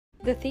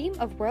The theme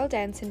of World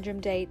Down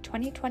Syndrome Day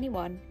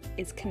 2021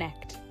 is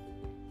Connect.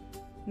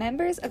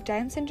 Members of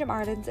Down Syndrome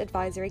Ireland's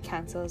advisory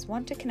councils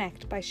want to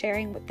connect by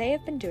sharing what they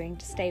have been doing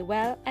to stay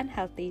well and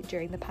healthy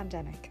during the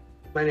pandemic.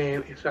 My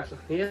name is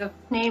Friel.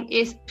 Name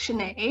is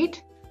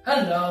Sinead.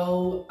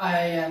 Hello, I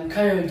am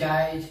Conor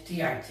Dowd,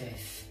 the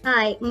artist.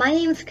 Hi, my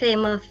name is Claire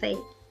Murphy.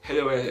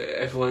 Hello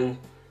everyone,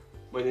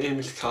 my name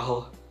is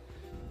Cathal.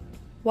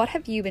 What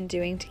have you been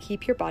doing to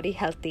keep your body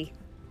healthy?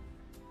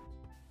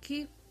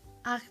 Keep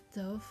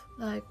active,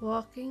 like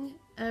walking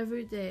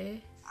every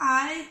day.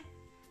 I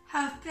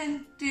have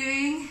been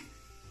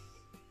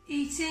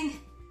eating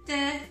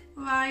the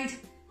right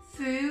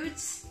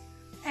foods,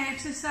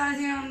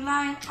 exercising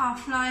online,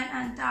 offline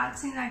and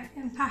dancing like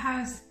in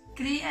house,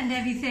 glee and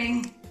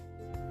everything.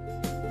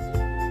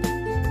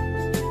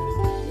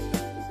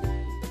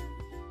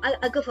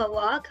 I go for a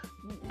walk,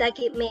 that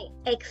keep me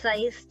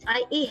exercised.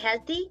 I eat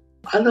healthy.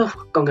 I love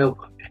going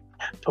out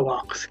for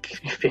walks,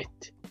 keep me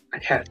fit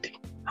and healthy.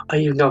 I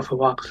even go for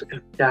walks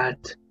with Dad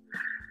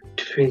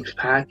to Queen's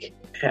Park.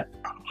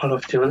 I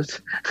love doing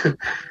it.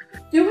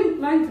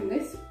 Doing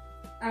mindfulness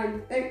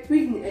and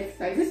breathing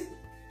exercises,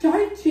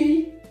 try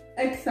 3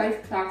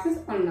 exercise classes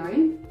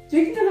online,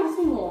 drinking a lot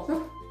of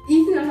water,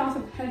 eating a lot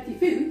of healthy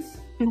foods.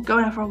 I'm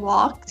going for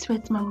walks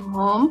with my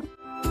mum.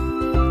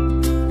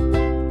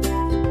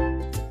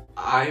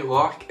 I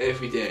walk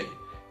every day.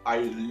 I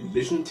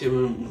listen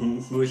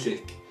to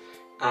music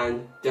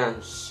and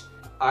dance.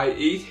 I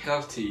eat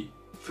healthy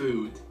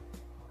food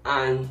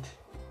and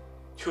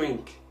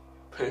drink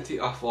plenty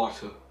of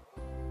water.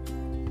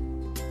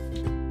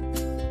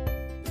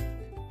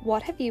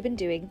 What have you been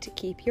doing to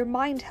keep your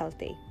mind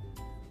healthy?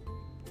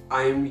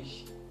 I'm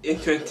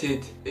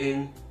interested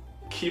in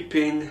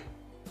keeping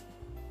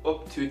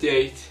up to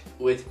date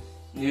with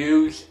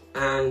news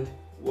and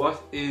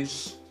what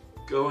is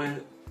going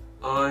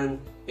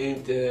on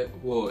in the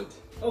world.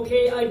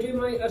 Okay, I do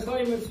my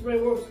assignments for my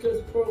work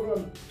skills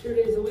program 2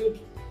 days a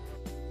week.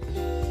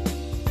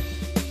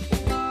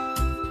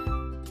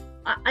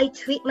 I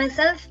treat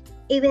myself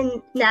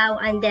even now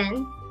and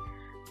then.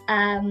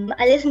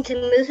 I listen to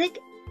music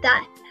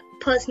that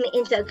puts me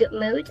into a good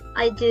mood.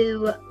 I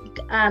do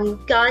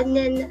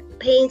gardening,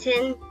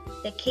 painting,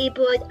 the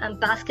keyboard and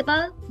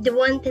basketball. The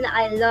one thing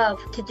I love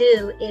to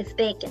do is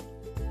baking.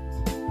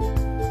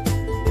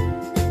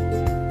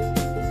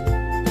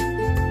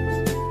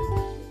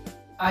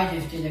 I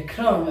just did a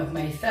clone of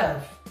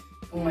myself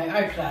for my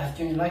art class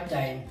during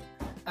lockdown,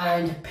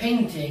 and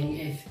painting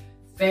is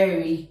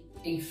very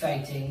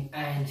exciting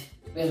and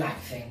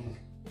relaxing.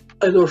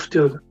 I love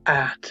doing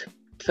art,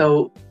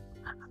 so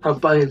I'm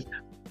buying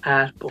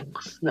art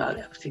books, not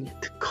everything,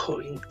 to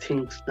cutting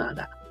things, not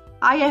that.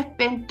 I have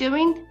been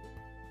doing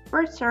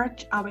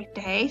research on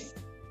weekdays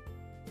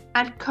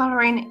and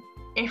colouring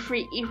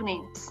every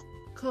evenings.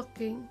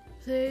 Cooking,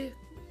 play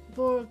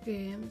board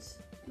games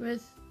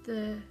with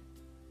the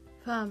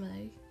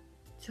family.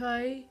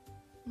 Try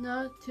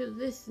not to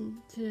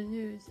listen to the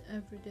news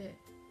every day.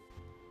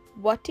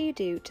 What do you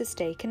do to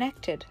stay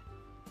connected?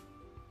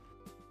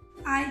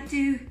 I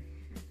do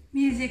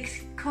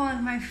music, call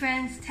my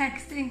friends,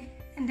 texting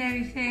and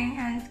everything,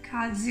 and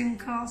call Zoom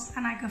calls,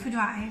 and I go for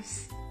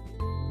drives.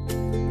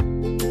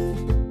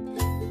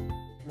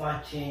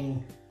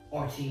 Watching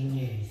RT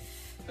News.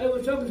 I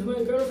was talking to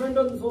my girlfriend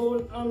on the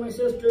phone and my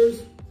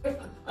sisters.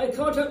 I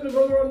contact my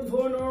brother on the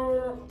phone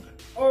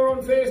or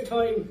on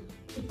FaceTime.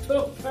 We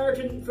took part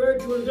in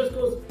virtual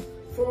discos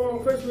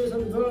for Christmas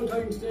and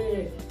Valentine's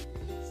Day.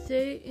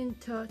 Stay in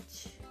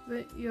touch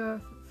with your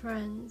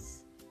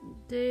friends.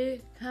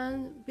 They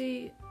can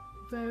be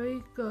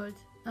very good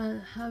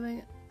and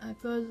having a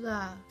good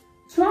laugh.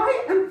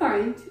 Try and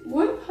find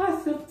one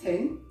positive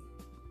thing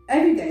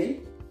every day,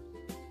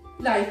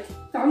 like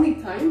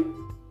family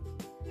time,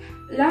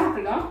 laugh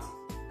a lot,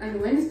 and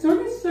when the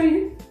sun is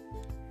shining,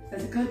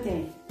 that's a good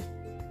day.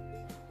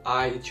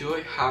 I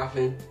enjoy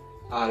having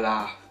a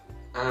laugh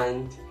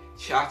and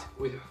chat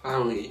with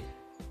family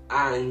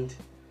and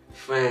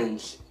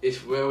friends is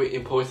very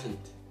important.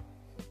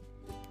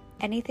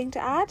 Anything to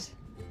add?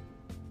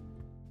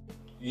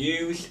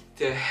 Use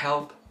the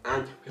help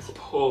and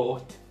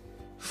support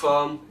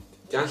from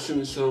Down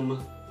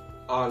Syndrome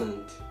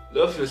Ireland.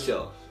 Love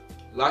yourself,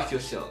 like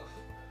yourself,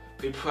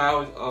 be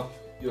proud of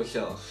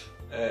yourself,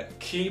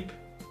 keep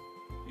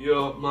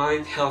your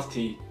mind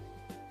healthy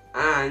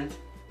and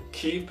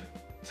keep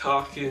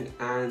talking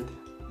and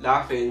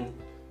laughing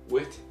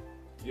with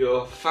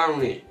your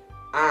family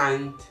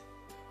and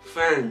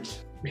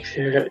friends. Make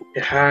sure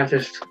your heart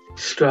is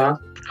strong,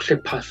 stay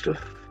positive.